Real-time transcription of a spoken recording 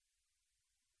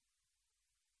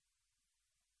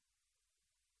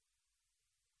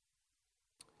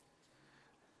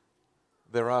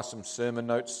There are some sermon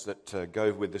notes that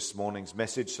go with this morning's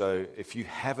message, so if you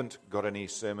haven't got any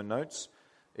sermon notes,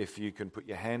 if you can put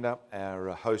your hand up, our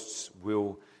hosts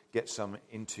will get some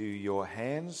into your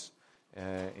hands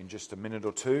in just a minute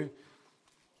or two.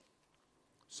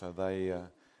 So they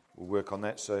will work on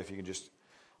that, so if you can just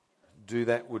do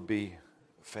that would be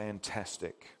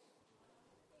fantastic.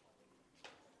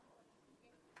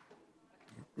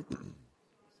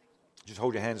 Just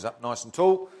hold your hands up nice and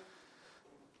tall.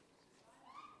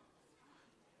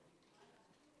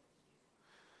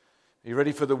 Are you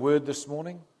ready for the word this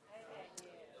morning?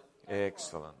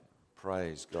 Excellent.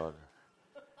 Praise God.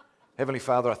 Heavenly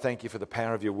Father, I thank you for the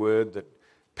power of your word that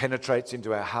penetrates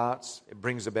into our hearts. It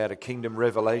brings about a kingdom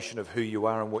revelation of who you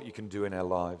are and what you can do in our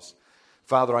lives.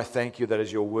 Father, I thank you that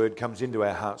as your word comes into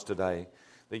our hearts today,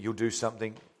 that you'll do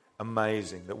something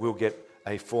amazing, that we'll get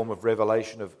a form of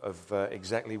revelation of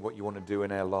exactly what you want to do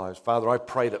in our lives. Father, I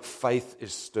pray that faith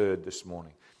is stirred this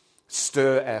morning.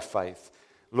 Stir our faith.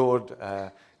 Lord,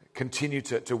 continue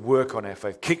to work on our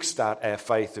faith. Kickstart our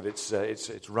faith if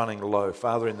it's running low.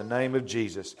 Father, in the name of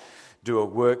Jesus, do a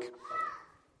work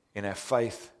in our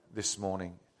faith this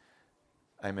morning.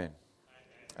 Amen.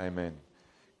 Amen.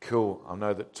 Cool. I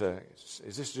know that,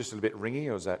 is this just a little bit ringy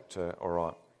or is that all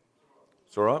right?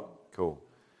 It's all right? Cool.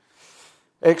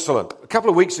 Excellent. A couple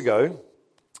of weeks ago,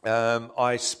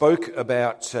 I spoke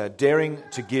about daring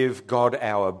to give God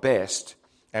our best,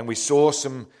 and we saw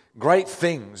some great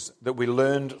things that we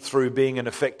learned through being an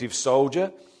effective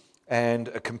soldier and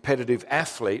a competitive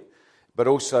athlete, but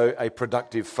also a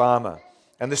productive farmer.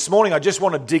 And this morning I just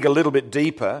want to dig a little bit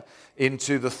deeper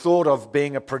into the thought of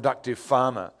being a productive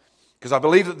farmer, because I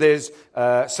believe that there's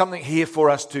something here for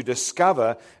us to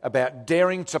discover about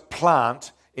daring to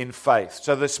plant in faith.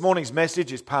 So this morning's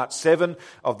message is part 7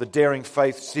 of the Daring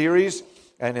Faith series.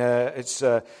 And it's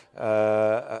a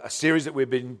series that we've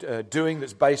been doing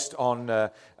that's based on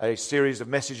a series of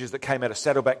messages that came out of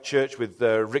Saddleback Church with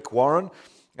Rick Warren,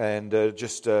 and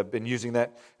just been using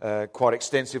that quite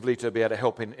extensively to be able to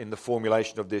help in the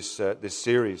formulation of this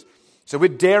series. So we're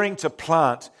daring to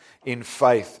plant in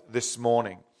faith this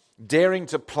morning. Daring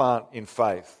to plant in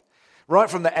faith.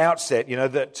 Right from the outset, you know,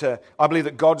 that I believe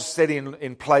that God's set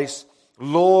in place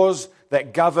laws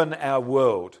that govern our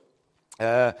world.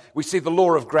 We see the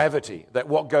law of gravity, that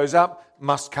what goes up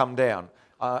must come down.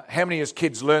 How many as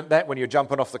kids learnt that when you're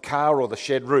jumping off the car or the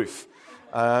shed roof?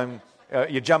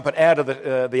 You're jumping out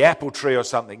of the apple tree or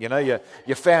something, you know,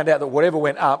 you found out that whatever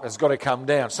went up has got to come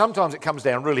down. Sometimes it comes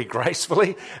down really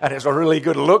gracefully and it's a really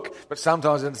good look, but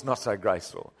sometimes it's not so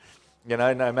graceful. You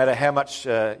know, no matter how much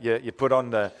you put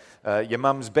on your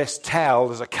mum's best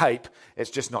towel as a cape,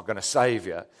 it's just not going to save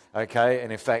you, okay?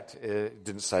 And in fact, it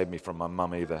didn't save me from my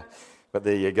mum either. But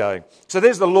there you go. So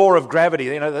there's the law of gravity.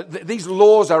 You know, these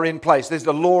laws are in place. There's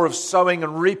the law of sowing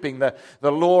and reaping, the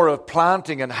law of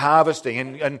planting and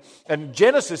harvesting. And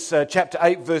Genesis chapter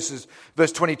 8, verse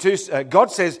 22, God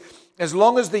says, as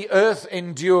long as the earth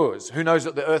endures. Who knows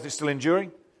that the earth is still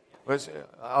enduring?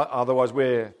 Otherwise,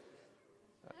 the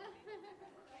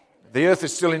earth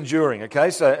is still enduring,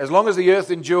 okay? So as long as the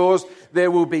earth endures, there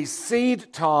will be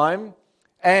seed time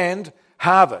and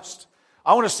harvest.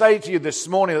 I want to say to you this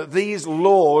morning that these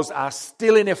laws are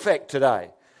still in effect today.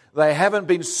 They haven't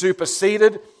been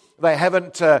superseded. They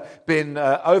haven't been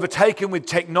overtaken with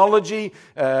technology.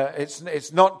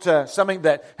 It's not something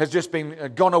that has just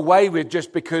been gone away with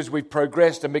just because we've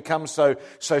progressed and become so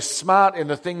smart in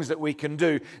the things that we can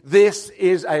do. This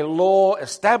is a law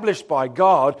established by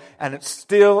God, and it's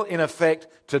still in effect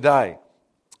today.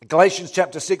 Galatians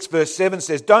chapter 6 verse 7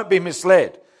 says, don't be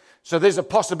misled. So there's a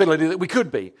possibility that we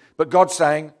could be. But God's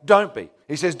saying, don't be.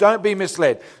 He says, don't be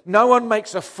misled. No one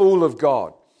makes a fool of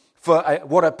God. For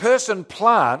what a person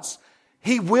plants,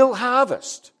 he will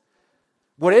harvest.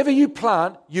 Whatever you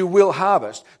plant, you will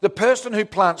harvest. The person who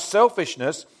plants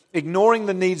selfishness, ignoring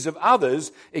the needs of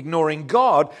others, ignoring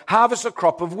God, harvests a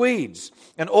crop of weeds.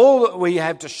 And all that we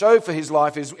have to show for his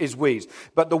life is weeds.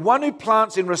 But the one who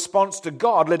plants in response to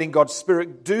God, letting God's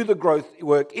Spirit do the growth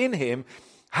work in him,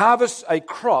 harvests a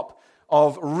crop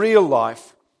of real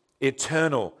life,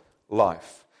 eternal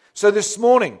life. So this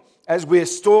morning, as we're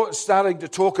starting to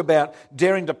talk about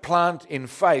daring to plant in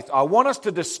faith, I want us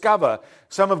to discover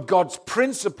some of God's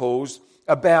principles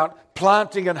about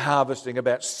planting and harvesting,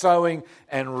 about sowing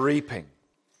and reaping.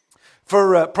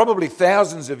 For probably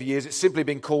thousands of years, it's simply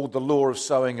been called the law of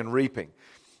sowing and reaping.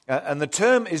 And the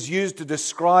term is used to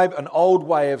describe an old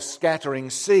way of scattering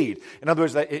seed. In other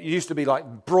words, it used to be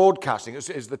like broadcasting.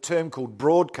 It's the term called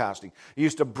broadcasting. You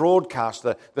used to broadcast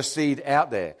the seed out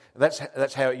there.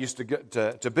 That's how it used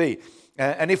to be.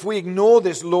 And if we ignore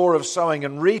this law of sowing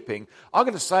and reaping, I'm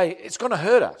going to say it's going to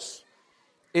hurt us.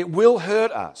 It will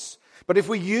hurt us. But if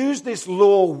we use this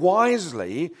law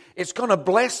wisely, it's going to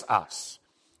bless us.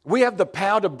 We have the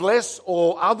power to bless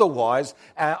or otherwise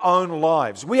our own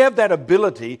lives. We have that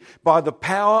ability by the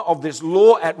power of this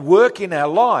law at work in our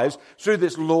lives through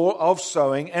this law of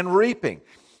sowing and reaping.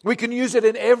 We can use it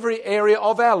in every area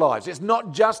of our lives. It's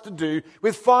not just to do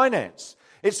with finance.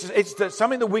 It's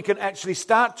something that we can actually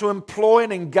start to employ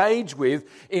and engage with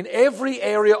in every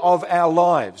area of our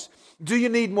lives. Do you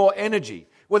need more energy?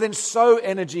 Well, then sow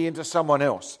energy into someone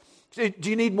else. Do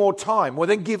you need more time? Well,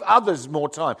 then give others more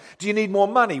time. Do you need more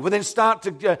money? Well, then start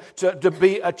to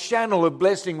be a channel of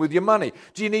blessing with your money.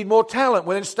 Do you need more talent?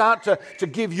 Well, then start to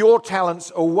give your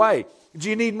talents away. Do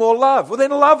you need more love? Well,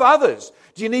 then love others.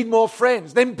 Do you need more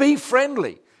friends? Then be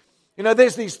friendly. You know,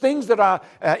 there's these things that are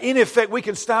in effect. We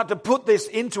can start to put this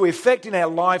into effect in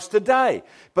our lives today.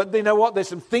 But you know what? There's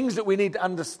some things that we need to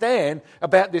understand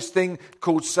about this thing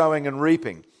called sowing and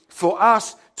reaping. For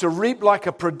us to reap like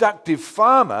a productive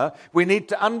farmer, we need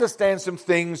to understand some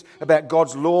things about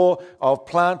God's law of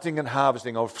planting and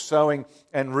harvesting, of sowing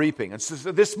and reaping. And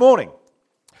so this morning,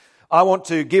 I want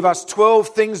to give us 12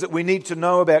 things that we need to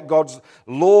know about God's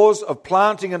laws of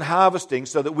planting and harvesting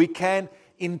so that we can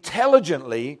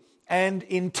intelligently and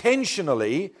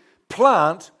intentionally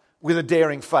plant with a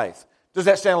daring faith. Does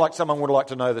that sound like someone would like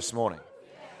to know this morning?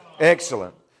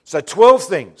 Excellent. So 12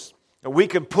 things that we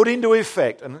can put into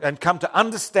effect and come to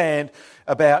understand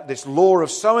about this law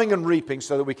of sowing and reaping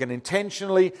so that we can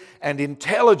intentionally and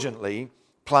intelligently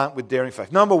plant with daring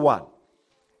faith. Number one,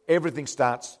 everything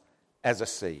starts as a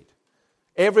seed.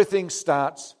 Everything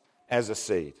starts as a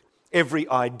seed. Every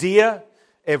idea,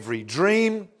 every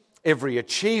dream, every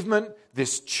achievement,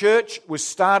 this church was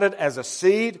started as a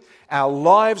seed. Our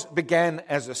lives began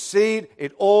as a seed.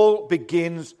 It all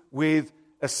begins with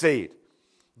a seed.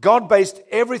 God based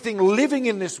everything living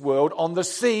in this world on the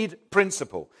seed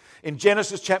principle. In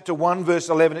Genesis chapter 1 verse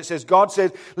 11 it says, God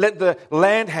said, let the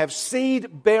land have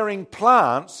seed-bearing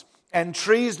plants and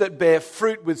trees that bear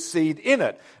fruit with seed in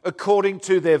it, according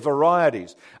to their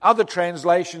varieties. Other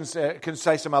translations can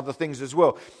say some other things as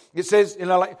well. It says,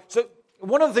 so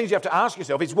one of the things you have to ask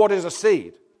yourself is, what is a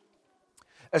seed?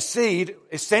 A seed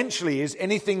essentially is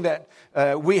anything that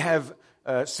we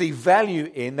see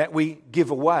value in that we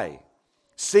give away.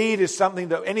 Seed is something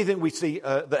that anything we see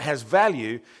that has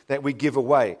value that we give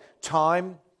away.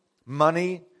 Time,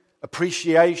 money,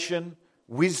 appreciation,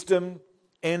 wisdom,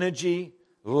 energy,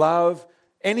 love,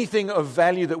 anything of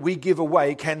value that we give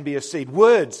away can be a seed.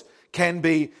 Words can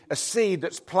be a seed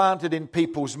that's planted in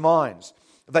people's minds.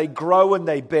 They grow and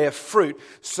they bear fruit,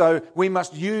 so we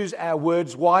must use our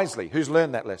words wisely. Who's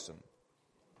learned that lesson?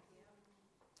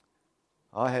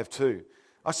 I have too.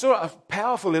 I saw a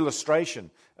powerful illustration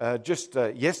just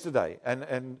yesterday,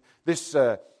 and this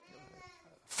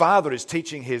father is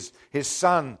teaching his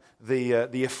son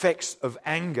the effects of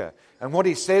anger. And what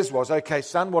he says was, okay,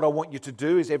 son, what I want you to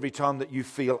do is every time that you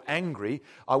feel angry,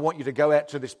 I want you to go out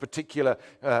to this particular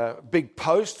big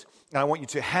post, and I want you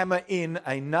to hammer in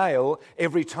a nail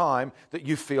every time that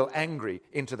you feel angry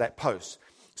into that post.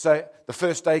 So the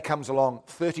first day comes along,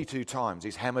 32 times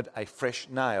he's hammered a fresh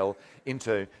nail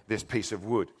into this piece of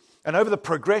wood. And over the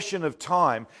progression of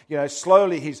time,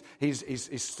 slowly he's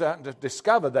starting to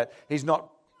discover that he's not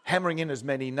hammering in as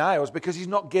many nails because he's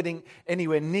not getting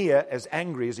anywhere near as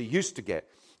angry as he used to get.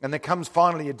 And there comes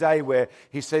finally a day where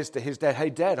he says to his dad, hey,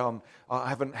 Dad, I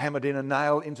haven't hammered in a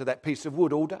nail into that piece of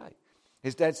wood all day.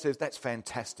 His dad says, that's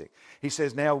fantastic. He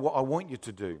says, now what I want you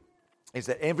to do is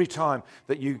that every time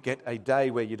that you get a day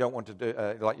where you don't want to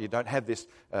do, you don't have this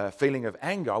feeling of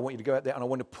anger, I want you to go out there and I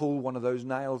want to pull one of those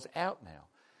nails out now.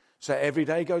 So every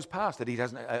day goes past that he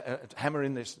doesn't hammer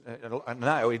in this a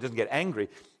nail, he doesn't get angry.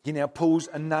 He now pulls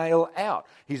a nail out.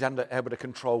 He's able to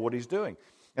control what he's doing.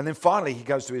 And then finally he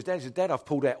goes to his dad. He says, Dad, I've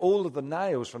pulled out all of the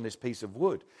nails from this piece of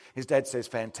wood. His dad says,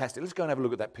 fantastic. Let's go and have a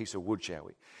look at that piece of wood, shall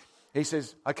we? He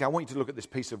says, okay, I want you to look at this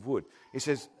piece of wood. He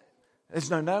says, there's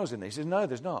no nails in there. He says, no,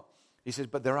 there's not. He says,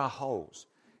 but there are holes.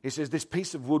 He says, this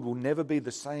piece of wood will never be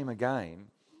the same again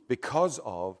because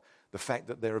of the fact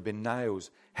that there have been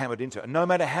nails hammered into it. And no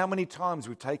matter how many times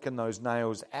we've taken those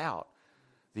nails out,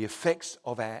 the effects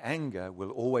of our anger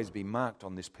will always be marked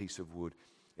on this piece of wood.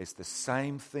 It's the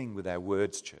same thing with our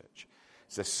words, church.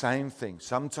 It's the same thing.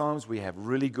 Sometimes we have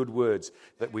really good words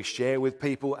that we share with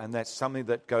people, and that's something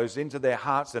that goes into their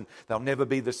hearts and they'll never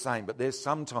be the same. But there's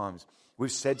sometimes we've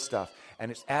said stuff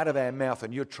and it's out of our mouth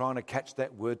and you're trying to catch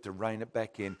that word to rein it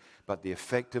back in, but the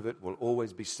effect of it will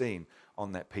always be seen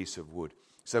on that piece of wood.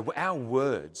 So our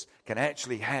words can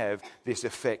actually have this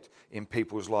effect in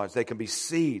people's lives. They can be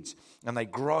seeds and they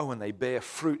grow and they bear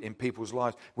fruit in people's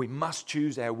lives. We must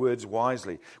choose our words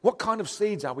wisely. What kind of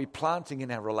seeds are we planting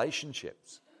in our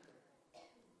relationships?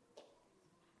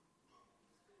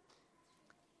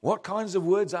 What kinds of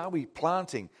words are we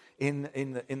planting in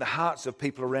the hearts of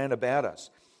people around about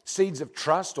us? Seeds of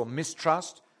trust or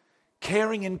mistrust,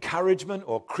 caring encouragement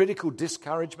or critical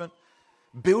discouragement,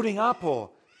 building up or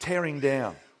tearing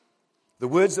down. The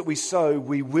words that we sow,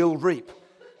 we will reap.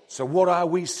 So what are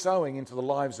we sowing into the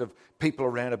lives of people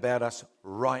around about us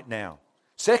right now?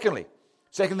 Second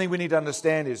thing we need to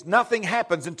understand is nothing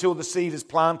happens until the seed is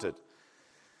planted.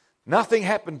 Nothing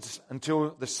happens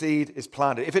until the seed is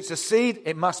planted. If it's a seed,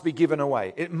 it must be given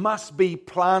away. It must be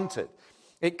planted.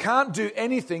 It can't do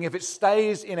anything if it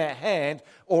stays in our hand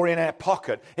or in our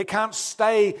pocket. It can't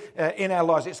stay in our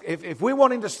lives. If we're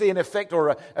wanting to see an effect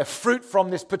or a fruit from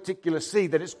this particular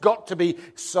seed, then it's got to be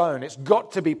sown. It's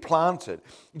got to be planted.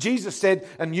 Jesus said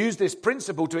and used this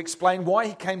principle to explain why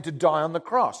he came to die on the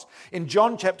cross. In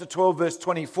John chapter 12, verse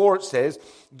 24, it says,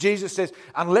 Jesus says,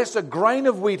 unless a grain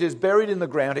of wheat is buried in the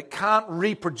ground, it can't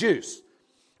reproduce.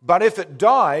 But if it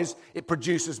dies, it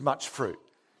produces much fruit.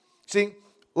 See,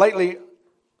 lately,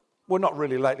 well, not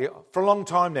really lately. For a long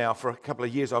time now, for a couple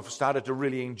of years, I've started to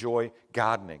really enjoy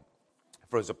gardening.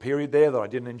 There was a period there that I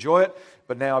didn't enjoy it,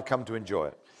 but now I've come to enjoy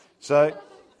it. So,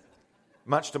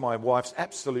 much to my wife's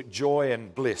absolute joy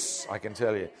and bliss, I can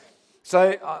tell you.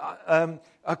 So,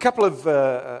 a couple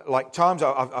of times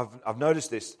I've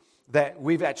noticed this, that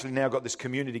we've actually now got this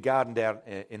community garden down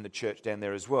in the church down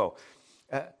there as well.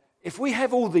 If we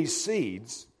have all these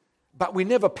seeds, but we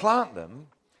never plant them,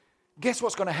 guess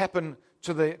what's going to happen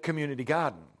to the community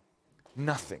garden?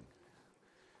 Nothing.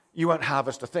 You won't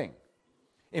harvest a thing.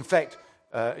 In fact,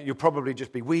 you'll probably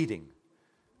just be weeding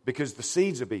because the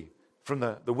seeds will be from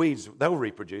the weeds, they'll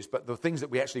reproduce, but the things that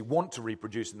we actually want to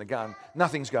reproduce in the garden,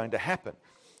 nothing's going to happen.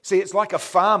 See, it's like a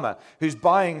farmer who's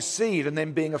buying seed and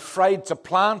then being afraid to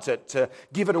plant it, to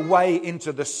give it away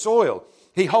into the soil.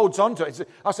 He holds on to it.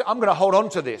 I said, I'm going to hold on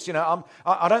to this.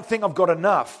 I don't think I've got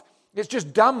enough. It's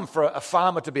just dumb for a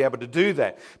farmer to be able to do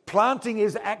that. Planting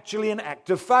is actually an act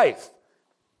of faith.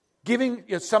 Giving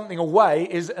something away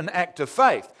is an act of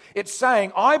faith. It's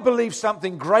saying, I believe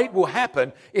something great will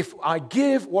happen if I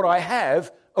give what I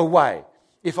have away.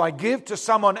 If I give to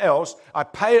someone else, I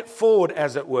pay it forward,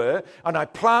 as it were, and I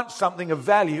plant something of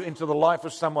value into the life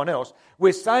of someone else.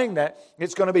 We're saying that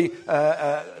it's going to be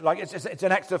it's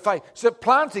an act of faith. So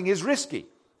planting is risky.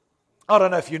 I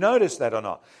don't know if you noticed that or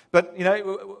not, but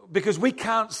because we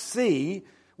can't see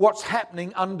what's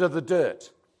happening under the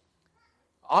dirt.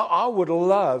 I would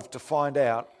love to find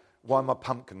out why my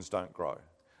pumpkins don't grow.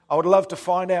 I would love to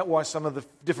find out why some of the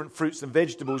different fruits and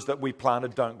vegetables that we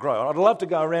planted don't grow. I'd love to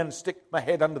go around and stick my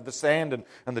head under the sand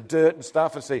and the dirt and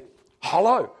stuff and see,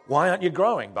 hello, why aren't you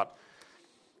growing? But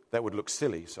that would look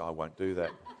silly, so I won't do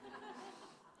that.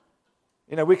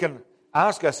 We can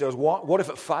ask ourselves, what if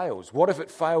it fails? What if it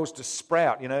fails to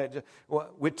sprout?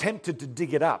 We're tempted to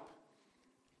dig it up.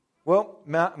 Well,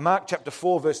 Mark chapter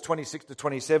 4, verse 26 to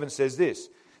 27 says this.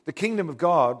 The kingdom of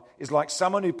God is like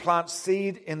someone who plants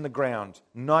seed in the ground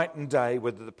night and day,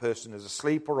 whether the person is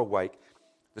asleep or awake.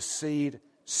 The seed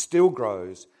still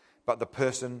grows, but the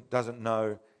person doesn't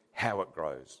know how it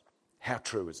grows. How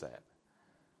true is that?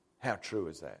 How true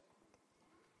is that?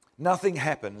 Nothing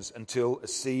happens until a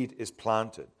seed is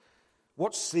planted.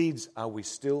 What seeds are we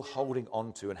still holding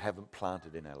on to and haven't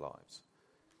planted in our lives?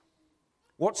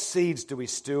 What seeds do we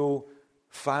still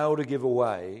fail to give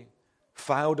away,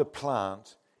 fail to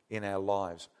plant in our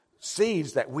lives?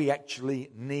 Seeds that we actually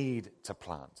need to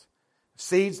plant.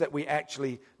 Seeds that we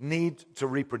actually need to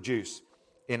reproduce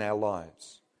in our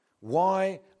lives.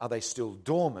 Why are they still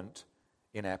dormant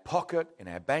in our pocket, in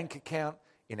our bank account,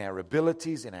 in our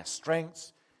abilities, in our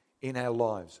strengths, in our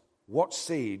lives? What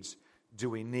seeds do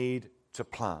we need to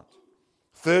plant?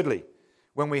 Thirdly,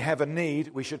 when we have a need,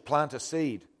 we should plant a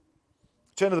seed.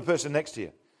 Turn to the person next to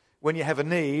you. When you have a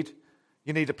need,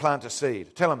 you need to plant a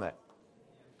seed. Tell them that.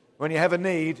 When you have a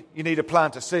need, you need to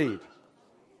plant a seed.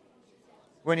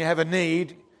 When you have a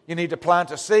need, you need to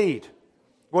plant a seed.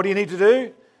 What do you need to do?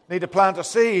 You need to plant a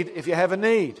seed if you have a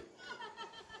need.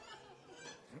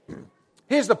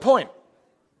 Here's the point.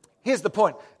 Here's the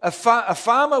point. A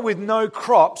farmer with no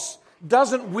crops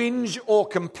doesn't whinge or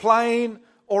complain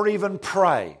or even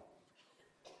pray.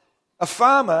 A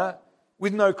farmer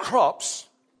with no crops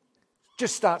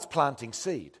just starts planting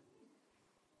seed.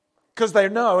 Because they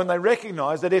know and they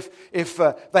recognize that if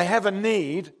they have a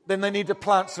need, then they need to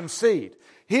plant some seed.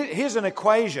 Here's an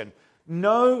equation.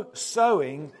 No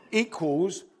sowing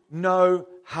equals no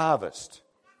harvest.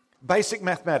 Basic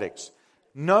mathematics.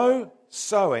 No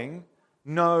sowing,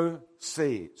 no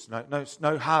seeds.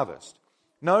 No harvest.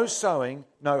 No sowing,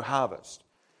 no harvest.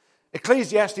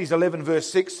 Ecclesiastes 11 verse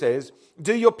 6 says,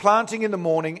 do your planting in the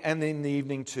morning and in the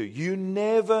evening too. You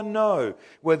never know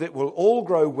whether it will all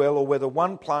grow well or whether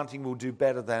one planting will do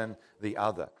better than the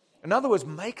other. In other words,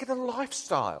 make it a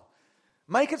lifestyle.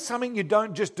 Make it something you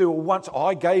don't just do once. Oh,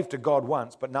 I gave to God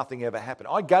once, but nothing ever happened.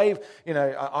 I gave,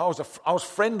 I was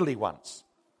friendly once.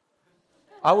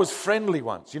 I was friendly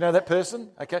once. You know that person?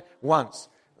 Okay, once.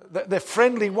 They're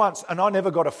friendly once, and I never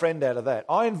got a friend out of that.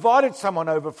 I invited someone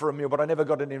over for a meal, but I never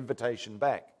got an invitation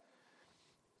back.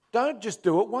 Don't just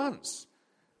do it once,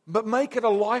 but make it a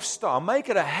lifestyle. Make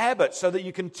it a habit so that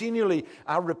you continually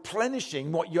are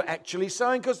replenishing what you're actually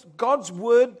sowing, because God's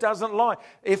word doesn't lie.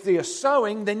 If you're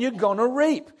sowing, then you're going to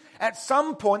reap. At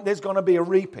some point, there's going to be a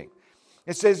reaping.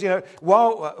 It says,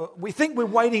 while we think we're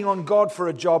waiting on God for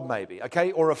a job maybe,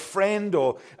 okay, or a friend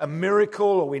or a miracle,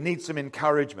 or we need some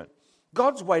encouragement.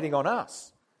 God's waiting on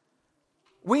us.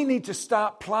 We need to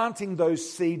start planting those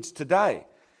seeds today.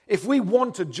 If we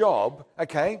want a job,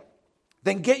 okay,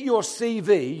 then get your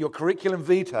CV, your curriculum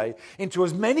vitae, into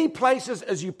as many places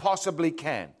as you possibly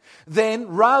can. Then,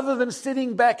 rather than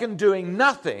sitting back and doing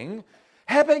nothing,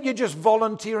 how about you just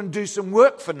volunteer and do some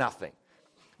work for nothing?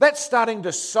 That's starting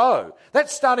to sow.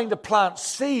 That's starting to plant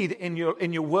seed in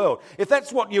your world. If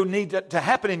that's what you need to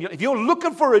happen if you're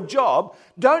looking for a job,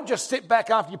 don't just sit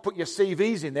back after you put your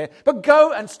CVs in there, but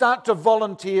go and start to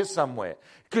volunteer somewhere.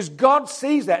 Because God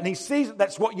sees that, and He sees that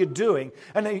that's what you're doing,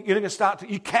 and then you're going to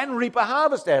you can reap a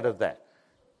harvest out of that.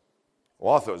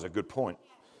 Well, I thought it was a good point.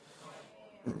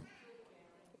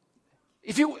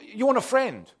 If you want a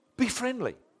friend, be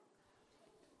friendly.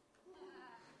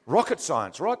 Rocket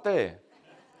science right there.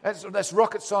 That's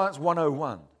rocket science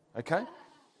 101, okay?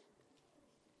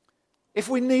 If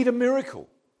we need a miracle,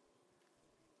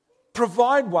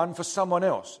 provide one for someone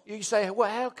else. You say, well,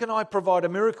 how can I provide a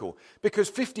miracle? Because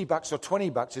 $50 or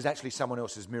 $20 is actually someone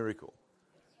else's miracle.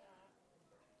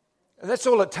 And that's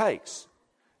all it takes.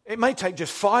 It may take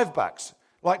just $5,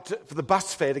 for the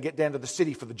bus fare to get down to the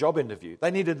city for the job interview.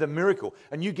 They needed the miracle,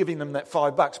 and you giving them that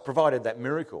 $5 provided that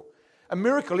miracle. A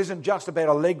miracle isn't just about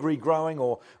a leg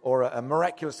regrowing or a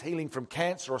miraculous healing from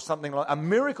cancer or something like that. A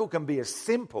miracle can be as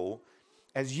simple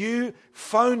as you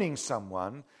phoning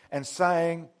someone and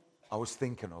saying, I was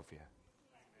thinking of you.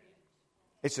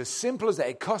 It's as simple as that.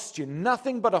 It costs you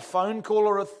nothing but a phone call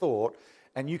or a thought,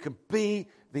 and you can be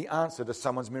the answer to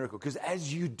someone's miracle. Because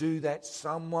as you do that,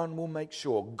 someone will make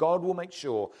sure, God will make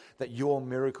sure that your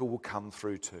miracle will come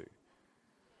through too.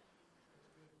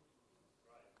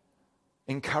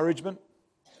 Encouragement,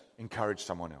 encourage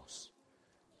someone else,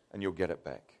 and you'll get it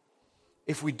back.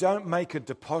 If we don't make a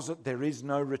deposit, there is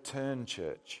no return,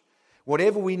 church.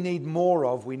 Whatever we need more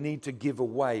of, we need to give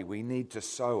away. We need to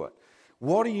sow it.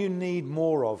 What do you need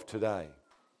more of today?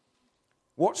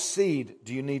 What seed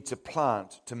do you need to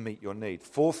plant to meet your need?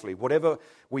 Fourthly, whatever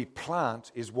we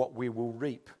plant is what we will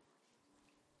reap.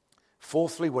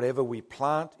 Fourthly, whatever we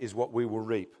plant is what we will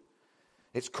reap.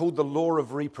 It's called the law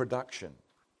of reproduction.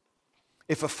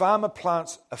 If a farmer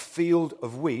plants a field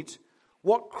of wheat,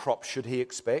 what crop should he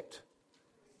expect?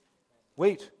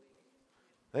 Wheat.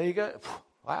 There you go.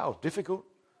 Wow, difficult.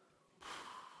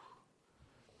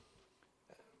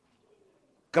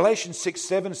 Galatians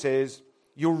 6:7 says,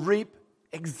 you'll reap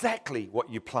exactly what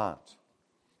you plant.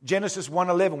 Genesis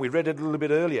 1:11, we read it a little bit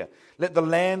earlier. Let the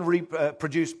land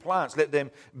produce plants. Let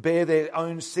them bear their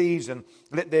own seeds, and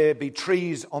let there be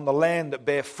trees on the land that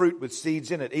bear fruit with seeds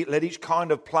in it. Let each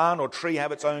kind of plant or tree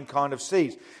have its own kind of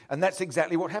seeds. And that's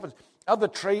exactly what happens. Other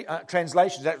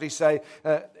translations actually say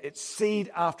it's seed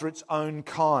after its own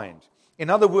kind. In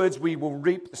other words, we will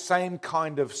reap the same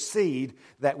kind of seed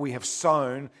that we have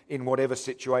sown in whatever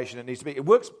situation it needs to be. It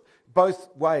works both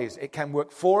ways. It can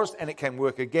work for us and it can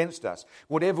work against us.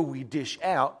 Whatever we dish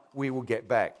out, we will get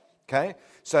back. Okay?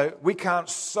 So we can't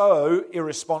sow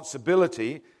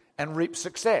irresponsibility and reap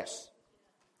success.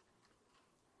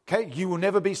 Okay? You will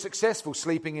never be successful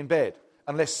sleeping in bed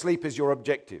unless sleep is your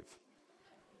objective.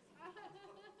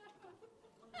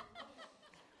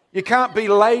 You can't be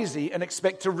lazy and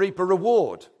expect to reap a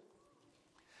reward.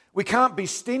 We can't be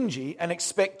stingy and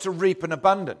expect to reap an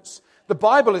abundance. The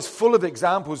Bible is full of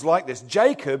examples like this.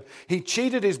 Jacob, he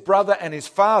cheated his brother and his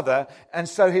father, and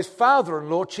so his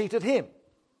father-in-law cheated him.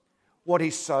 What he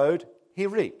sowed, he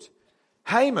reaped.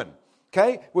 Haman,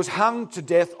 okay, was hung to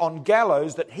death on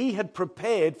gallows that he had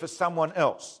prepared for someone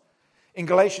else. In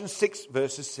Galatians 6,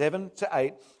 verses 7 to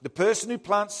 8, the person who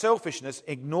plants selfishness,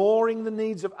 ignoring the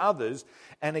needs of others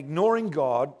and ignoring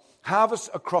God, harvests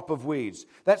a crop of weeds.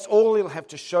 That's all he'll have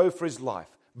to show for his life.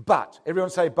 But, everyone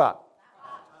say but.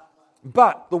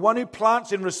 But the one who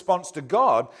plants in response to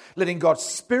God, letting God's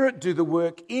Spirit do the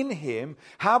work in him,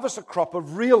 harvests a crop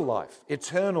of real life,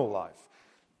 eternal life.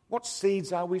 What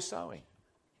seeds are we sowing?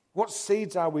 What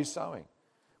seeds are we sowing?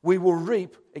 We will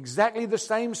reap exactly the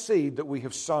same seed that we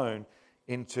have sown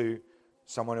into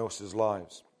someone else's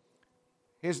lives.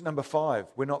 Here's number 5.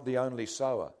 We're not the only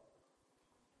sower.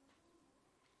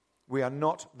 We are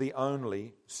not the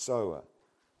only sower.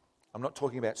 I'm not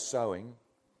talking about sewing,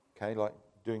 okay, like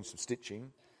doing some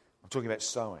stitching. I'm talking about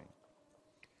sowing.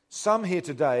 Some here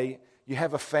today, you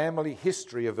have a family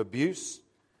history of abuse,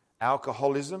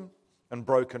 alcoholism, and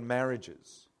broken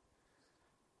marriages.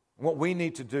 What we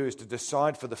need to do is to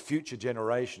decide for the future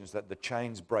generations that the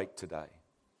chains break today.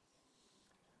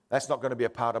 That's not going to be a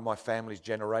part of my family's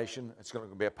generation. It's going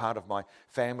to be a part of my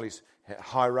family's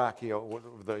hierarchy or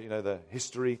the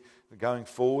history going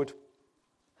forward.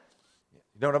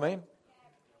 You know what I mean?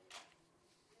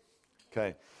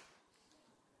 Okay.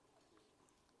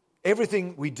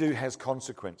 Everything we do has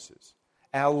consequences.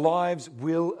 Our lives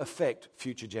will affect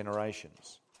future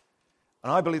generations.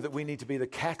 And I believe that we need to be the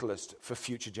catalyst for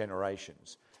future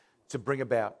generations to bring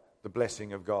about the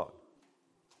blessing of God.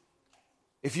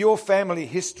 If your family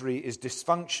history is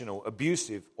dysfunctional,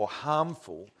 abusive, or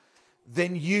harmful,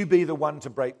 then you be the one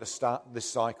to break this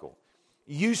cycle.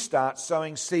 You start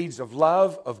sowing seeds of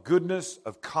love, of goodness,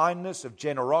 of kindness, of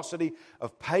generosity,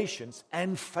 of patience,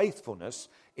 and faithfulness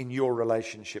in your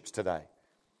relationships today.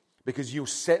 Because you'll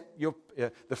set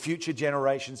the future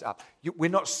generations up. We're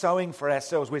not sowing for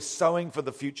ourselves, we're sowing for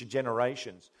the future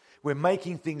generations. We're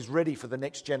making things ready for the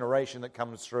next generation that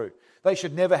comes through. They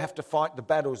should never have to fight the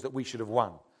battles that we should have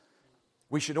won.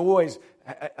 We should always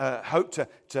hope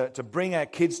to bring our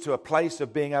kids to a place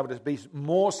of being able to be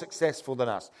more successful than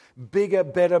us. Bigger,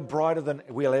 better, brighter than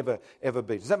we'll ever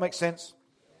be. Does that make sense?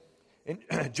 In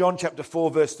John chapter 4,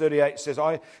 verse 38 says,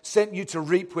 I sent you to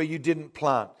reap where you didn't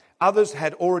plant. Others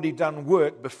had already done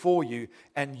work before you,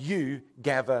 and you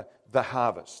gather the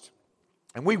harvest.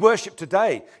 And we worship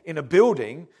today in a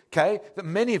building, okay, that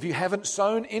many of you haven't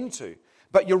sown into.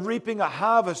 But you're reaping a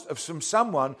harvest from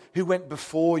someone who went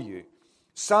before you.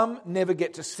 Some never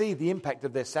get to see the impact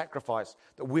of their sacrifice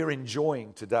that we're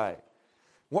enjoying today.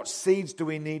 What seeds do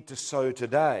we need to sow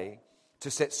today to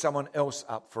set someone else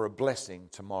up for a blessing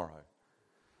tomorrow?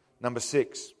 Number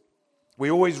 6,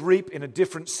 we always reap in a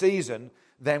different season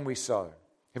than we sow.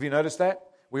 Have you noticed that?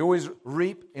 We always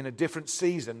reap in a different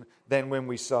season than when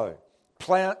we sow.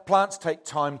 Plants take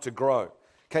time to grow.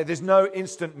 Okay, there's no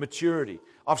instant maturity.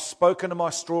 I've spoken to my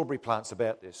strawberry plants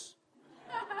about this.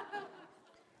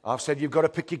 I've said, you've got to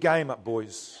pick your game up,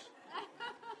 boys.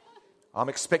 I'm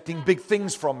expecting big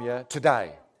things from you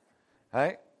today.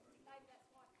 Hey?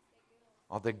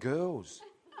 Oh, they're girls.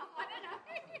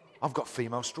 I've got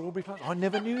female strawberry plants. I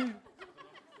never knew.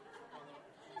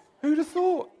 Who'd have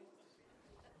thought?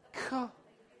 God.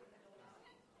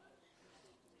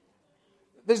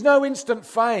 There's no instant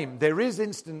fame. There is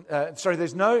instant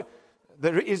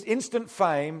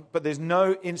fame, but there's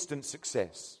no instant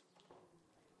success.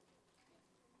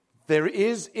 There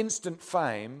is instant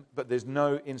fame, but there's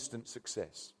no instant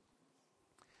success.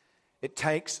 It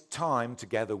takes time to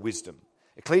gather wisdom.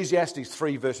 Ecclesiastes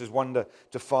 3 verses 1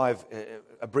 to 5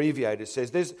 abbreviated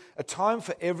says, there's a time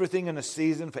for everything and a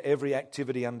season for every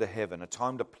activity under heaven, a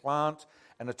time to plant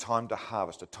and a time to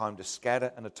harvest, a time to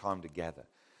scatter and a time to gather.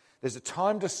 There's a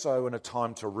time to sow and a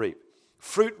time to reap.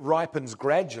 Fruit ripens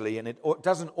gradually and it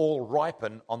doesn't all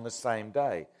ripen on the same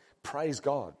day. Praise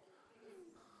God.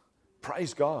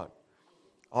 Praise God.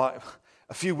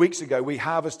 A few weeks ago, we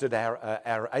harvested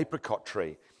our apricot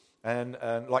tree. And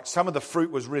like some of the fruit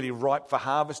was really ripe for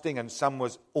harvesting and some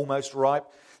was almost ripe.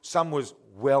 Some was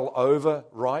well over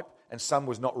ripe and some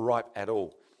was not ripe at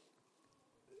all.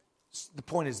 The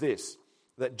point is this,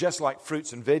 that just like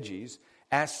fruits and veggies,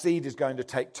 our seed is going to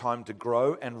take time to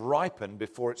grow and ripen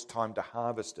before it's time to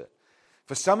harvest it.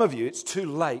 For some of you, it's too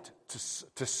late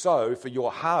to sow for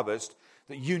your harvest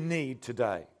that you need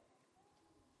today.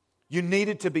 You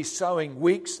needed to be sowing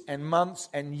weeks and months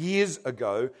and years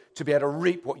ago to be able to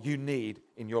reap what you need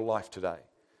in your life today.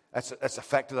 That's a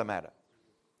fact of the matter.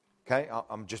 Okay,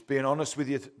 I'm just being honest with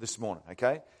you this morning,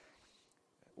 okay?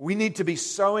 We need to be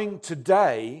sowing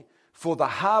today for the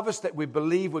harvest that we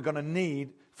believe we're going to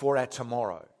need for our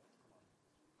tomorrow.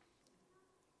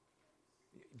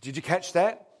 Did you catch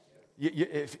that?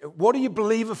 What are you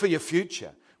believing for your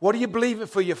future? What are you believing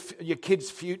for your kids'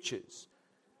 futures?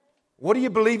 What are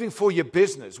you believing for your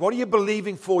business? What are you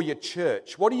believing for your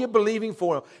church? What are you believing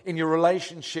for in your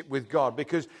relationship with God?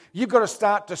 Because you've got to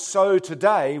start to sow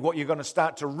today what you're going to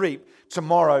start to reap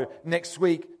tomorrow, next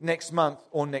week, next month,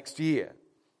 or next year.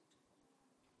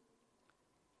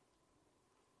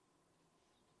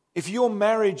 If your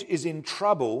marriage is in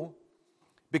trouble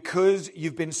because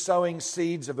you've been sowing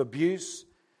seeds of abuse,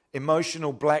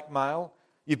 emotional blackmail,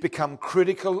 you've become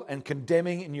critical and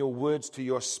condemning in your words to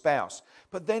your spouse,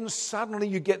 but then suddenly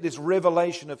you get this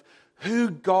revelation of who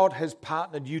God has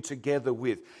partnered you together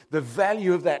with, the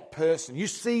value of that person. You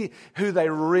see who they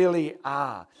really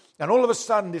are. And all of a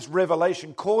sudden, this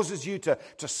revelation causes you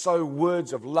to sow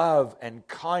words of love and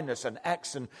kindness and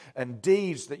acts and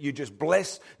deeds that you just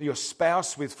bless your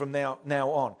spouse with from now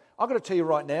on. I've got to tell you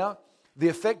right now, the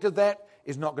effect of that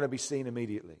is not going to be seen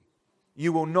immediately.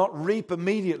 You will not reap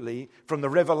immediately from the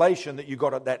revelation that you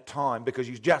got at that time because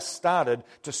you just started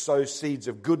to sow seeds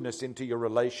of goodness into your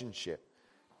relationship.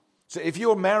 So if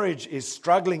your marriage is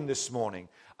struggling this morning,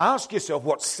 ask yourself,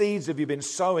 what seeds have you been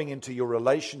sowing into your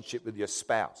relationship with your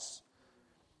spouse?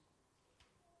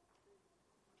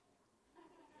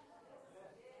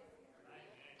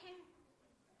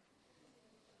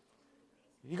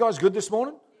 You guys good this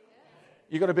morning?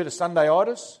 You got a bit of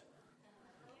Sunday-itis?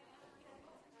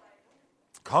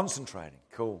 Concentrating.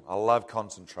 Cool. I love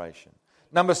concentration.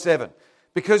 Number 7.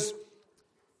 Because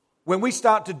when we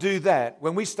start to do that,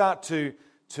 when we start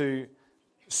to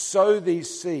sow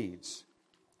these seeds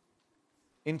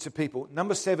into people,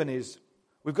 number 7 is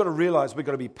we've got to realize we've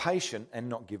got to be patient and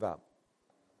not give up.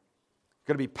 We've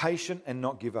got to be patient and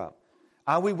not give up.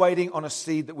 Are we waiting on a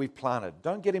seed that we've planted?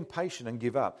 Don't get impatient and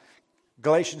give up.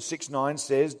 Galatians 6:9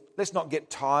 says, let's not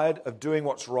get tired of doing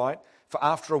what's right, for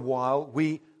after a while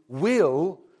we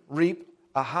will reap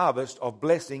a harvest of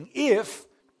blessing if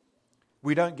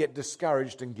we don't get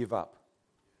discouraged and give up.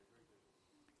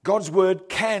 God's word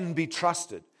can be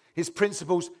trusted. His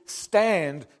principles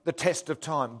stand the test of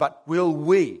time. But will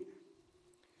we?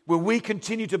 Will we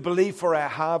continue to believe for our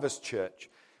harvest, church?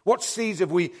 What seeds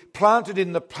have we planted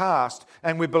in the past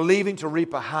and we're believing to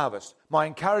reap a harvest? My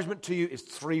encouragement to you is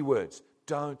 3 words.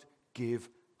 Don't give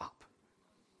up.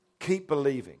 Keep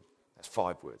believing. That's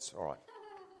 5 words. All right.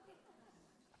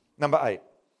 Number 8.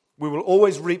 We will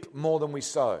always reap more than we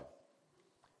sow.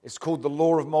 It's called the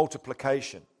law of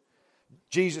multiplication.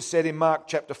 Jesus said in Mark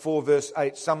chapter 4 verse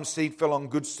 8, some seed fell on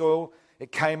good soil.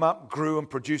 It came up, grew and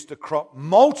produced a crop,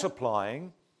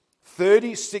 multiplying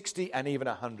 30, 60 and even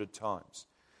 100 times.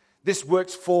 This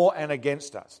works for and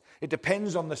against us. It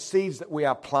depends on the seeds that we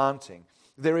are planting.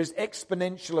 There is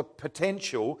exponential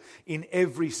potential in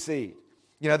every seed.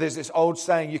 You know, there's this old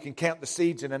saying, you can count the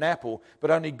seeds in an apple, but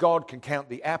only God can count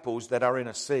the apples that are in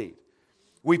a seed.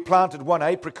 We planted one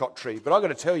apricot tree, but I've got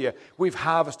to tell you, we've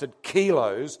harvested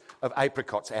kilos of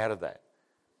apricots out of that.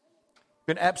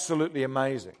 Been absolutely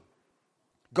amazing.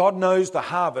 God knows the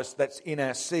harvest that's in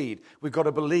our seed. We've got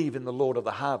to believe in the Lord of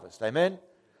the harvest. Amen?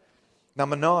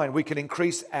 Number 9, we can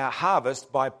increase our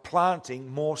harvest by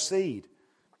planting more seed.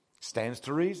 Stands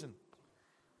to reason.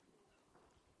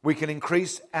 We can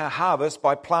increase our harvest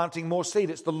by planting more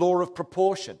seed. It's the law of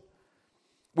proportion.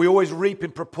 We always reap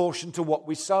in proportion to what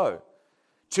we sow.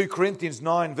 2 Corinthians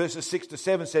 9 verses 6 to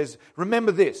 7 says,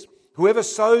 remember this, whoever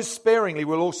sows sparingly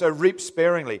will also reap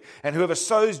sparingly, and whoever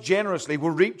sows generously will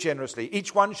reap generously.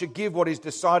 Each one should give what is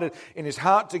decided in his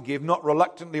heart to give, not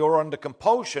reluctantly or under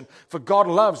compulsion, for God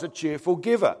loves a cheerful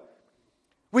giver.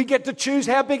 We get to choose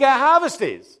how big our harvest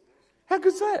is. How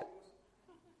good's that?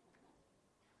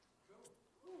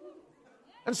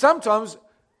 And sometimes,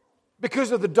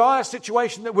 because of the dire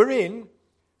situation that we're in,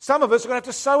 some of us are going to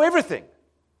have to sow everything.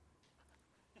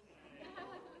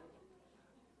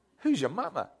 Who's your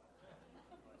mama?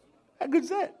 How good's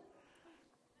that?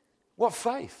 What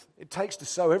faith it takes to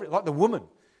sow everything. Like the woman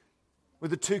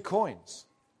with the 2 coins.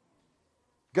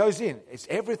 Goes in. It's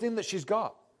everything that she's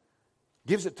got.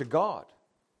 Gives it to God.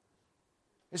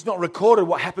 It's not recorded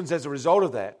what happens as a result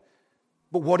of that.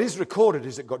 But what is recorded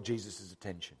is it got Jesus'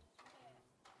 attention.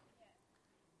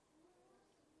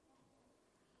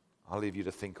 I'll leave you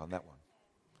to think on that one.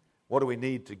 What do we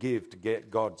need to give to get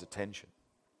God's attention?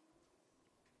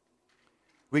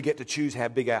 We get to choose how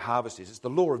big our harvest is. It's the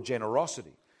law of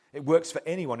generosity. It works for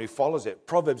anyone who follows it.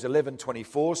 Proverbs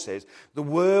 11:24 says, the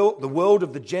world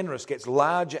of the generous gets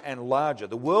larger and larger.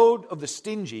 The world of the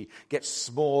stingy gets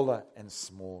smaller and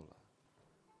smaller.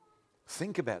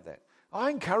 Think about that. I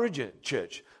encourage you,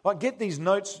 church, get these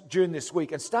notes during this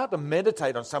week and start to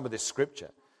meditate on some of this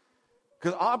scripture.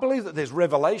 Because I believe that there's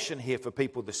revelation here for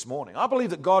people this morning. I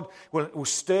believe that God will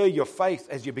stir your faith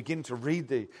as you begin to read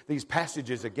these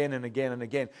passages again and again and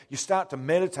again. You start to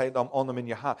meditate on them in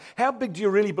your heart. How big do you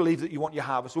really believe that you want your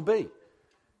harvest will be?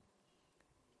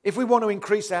 If we want to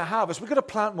increase our harvest, we've got to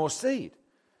plant more seed.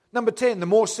 Number 10, the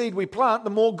more seed we plant,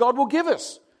 the more God will give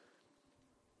us.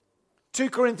 2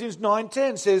 Corinthians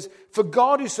 9:10 says, "For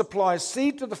God who supplies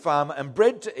seed to the farmer and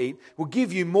bread to eat will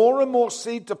give you more and more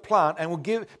seed to plant and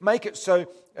will make it so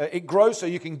it grows so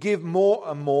you can give more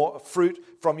and more fruit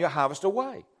from your harvest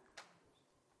away."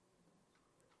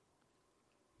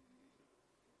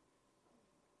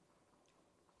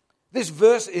 This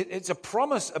verse, it's a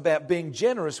promise about being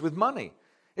generous with money.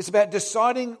 It's about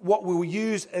deciding what we'll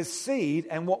use as seed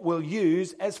and what we'll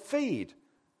use as feed.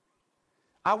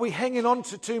 Are we hanging on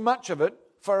to too much of it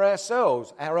for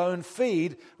ourselves, our own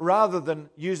feed, rather than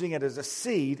using it as a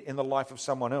seed in the life of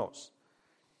someone else?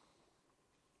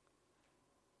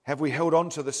 Have we held on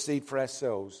to the seed for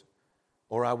ourselves,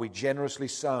 or are we generously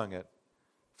sowing it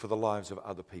for the lives of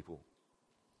other people?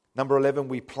 Number 11,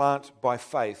 we plant by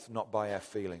faith, not by our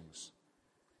feelings.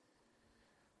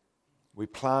 We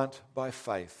plant by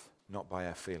faith, not by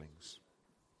our feelings.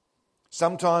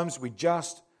 Sometimes we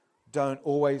just don't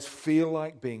always feel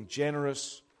like being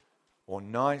generous or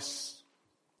nice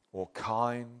or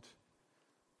kind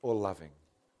or loving.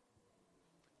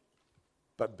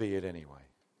 But be it anyway.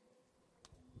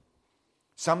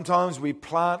 Sometimes we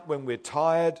plant when we're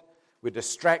tired, we're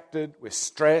distracted, we're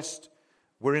stressed,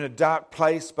 we're in a dark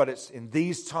place, but it's in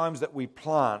these times that we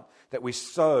plant, that we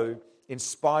sow in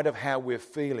spite of how we're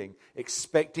feeling,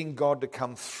 expecting God to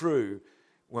come through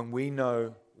when we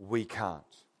know we can't.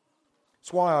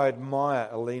 That's why I admire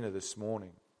Alina this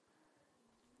morning.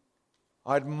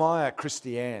 I admire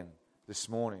Christiane this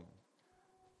morning.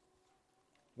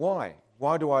 Why?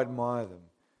 Why do I admire them?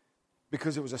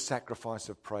 Because it was a sacrifice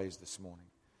of praise this morning.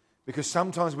 Because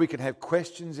sometimes we can have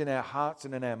questions in our hearts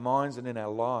and in our minds and in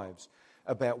our lives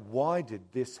about why did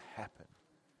this happen?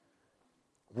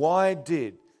 Why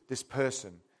did this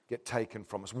person get taken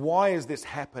from us? Why is this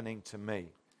happening to me?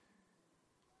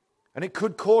 And it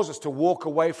could cause us to walk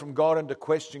away from God and to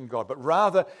question God. But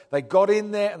rather, they got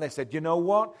in there and they said, you know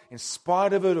what? In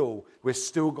spite of it all, we're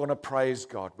still going to praise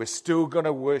God. We're still going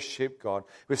to worship God.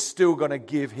 We're still going to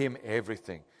give Him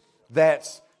everything.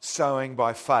 That's sowing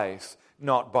by faith,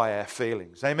 not by our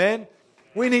feelings. Amen?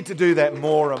 We need to do that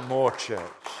more and more, church.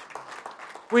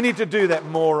 We need to do that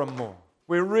more and more.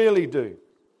 We really do.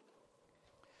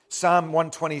 Psalm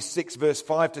 126 verse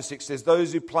 5-6 says,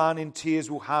 "Those who plant in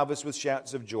tears will harvest with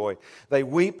shouts of joy. They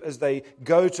weep as they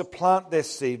go to plant their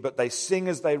seed, but they sing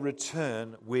as they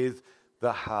return with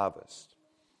the harvest."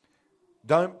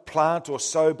 Don't plant or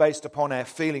sow based upon our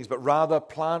feelings, but rather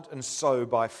plant and sow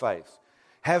by faith.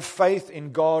 Have faith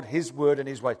in God, His word and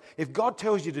His ways. If God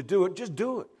tells you to do it, just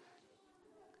do it.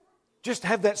 Just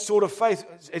have that sort of faith.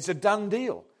 It's a done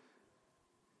deal.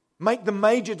 Make the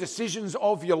major decisions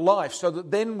of your life so that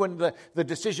then when the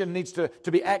decision needs to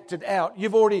be acted out,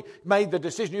 you've already made the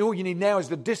decision. All you need now is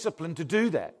the discipline to do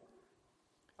that.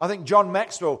 I think John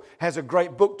Maxwell has a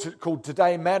great book called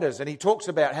Today Matters, and he talks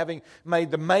about having made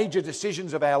the major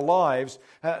decisions of our lives,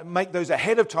 make those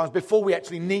ahead of time before we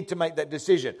actually need to make that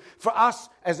decision. For us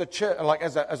as a church, like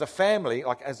as a family,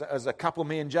 like as a couple,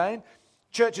 me and Jane,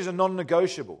 church is a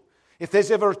non-negotiable. If there's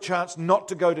ever a chance not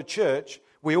to go to church,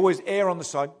 we always err on the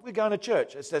side, we're going to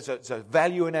church. It's a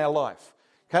value in our life.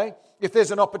 Okay? If there's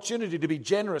an opportunity to be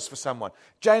generous for someone,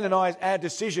 Jane and I, our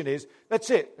decision is, that's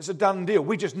it. It's a done deal.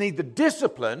 We just need the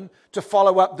discipline to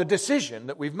follow up the decision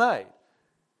that we've made.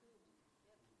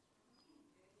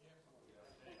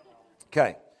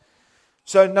 Okay.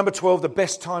 So number 12, the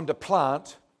best time to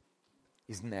plant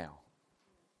is now.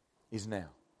 Is now.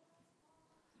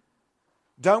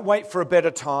 Don't wait for a better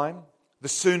time. The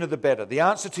sooner the better. The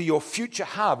answer to your future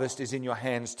harvest is in your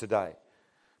hands today.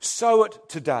 Sow it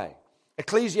today.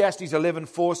 Ecclesiastes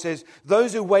 11:4 says,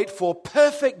 "Those who wait for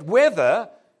perfect weather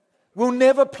will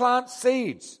never plant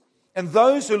seeds, and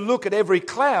those who look at every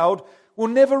cloud will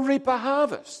never reap a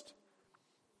harvest."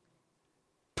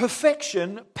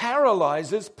 Perfection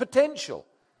paralyzes potential.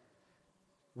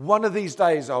 One of these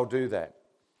days I'll do that.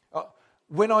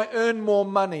 When I earn more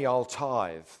money, I'll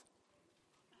tithe.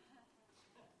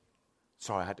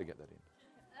 Sorry, I had to get that in.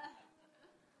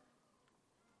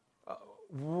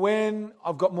 When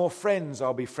I've got more friends,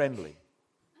 I'll be friendly.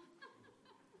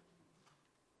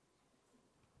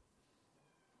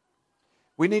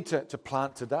 We need to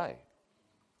plant today.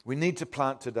 We need to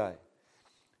plant today.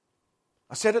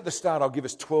 I said at the start, I'll give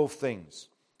us 12 things.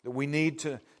 that we need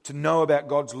to know about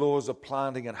God's laws of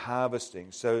planting and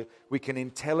harvesting so we can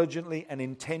intelligently and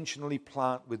intentionally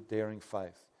plant with daring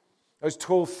faith. Those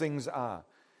 12 things are,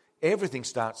 everything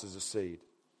starts as a seed.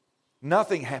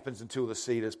 Nothing happens until the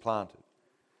seed is planted.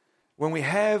 When we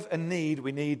have a need,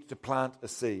 we need to plant a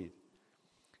seed.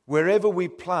 Wherever we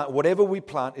plant, whatever we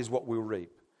plant is what we'll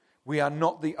reap. We are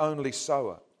not the only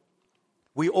sower.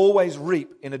 We always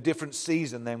reap in a different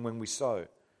season than when we sow.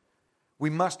 We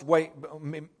must wait.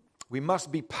 We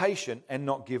must be patient and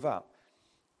not give up.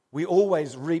 We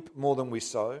always reap more than we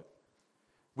sow.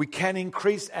 We can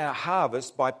increase our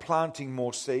harvest by planting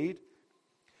more seed.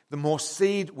 The more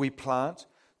seed we plant,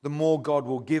 the more God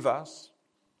will give us.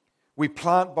 We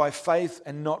plant by faith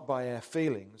and not by our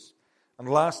feelings. And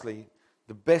lastly,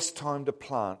 the best time to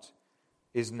plant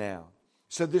is now.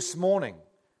 So this morning,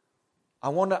 I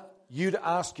want you to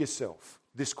ask yourself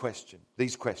these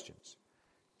questions.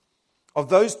 Of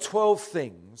those 12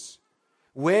 things,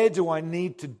 where do I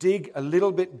need to dig a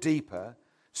little bit deeper,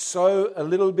 sow a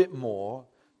little bit more,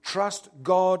 trust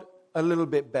God a little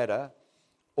bit better,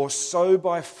 or sow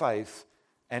by faith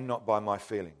and not by my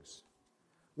feelings?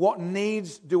 What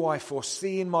needs do I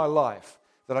foresee in my life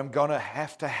that I'm going to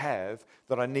have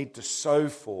that I need to sow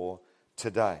for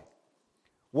today?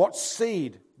 What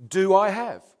seed do I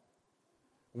have?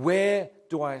 Where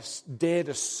do I dare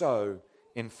to sow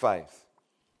in faith?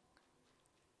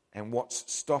 And what's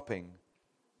stopping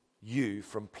you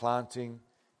from planting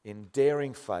in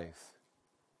daring faith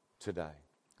today?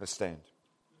 Let's stand.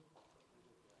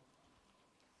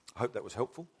 I hope that was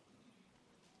helpful.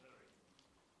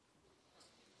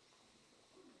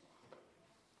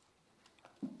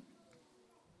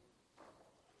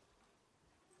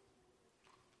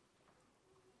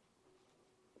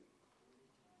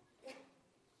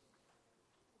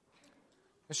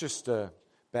 Let's just bow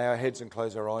our heads and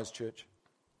close our eyes, church.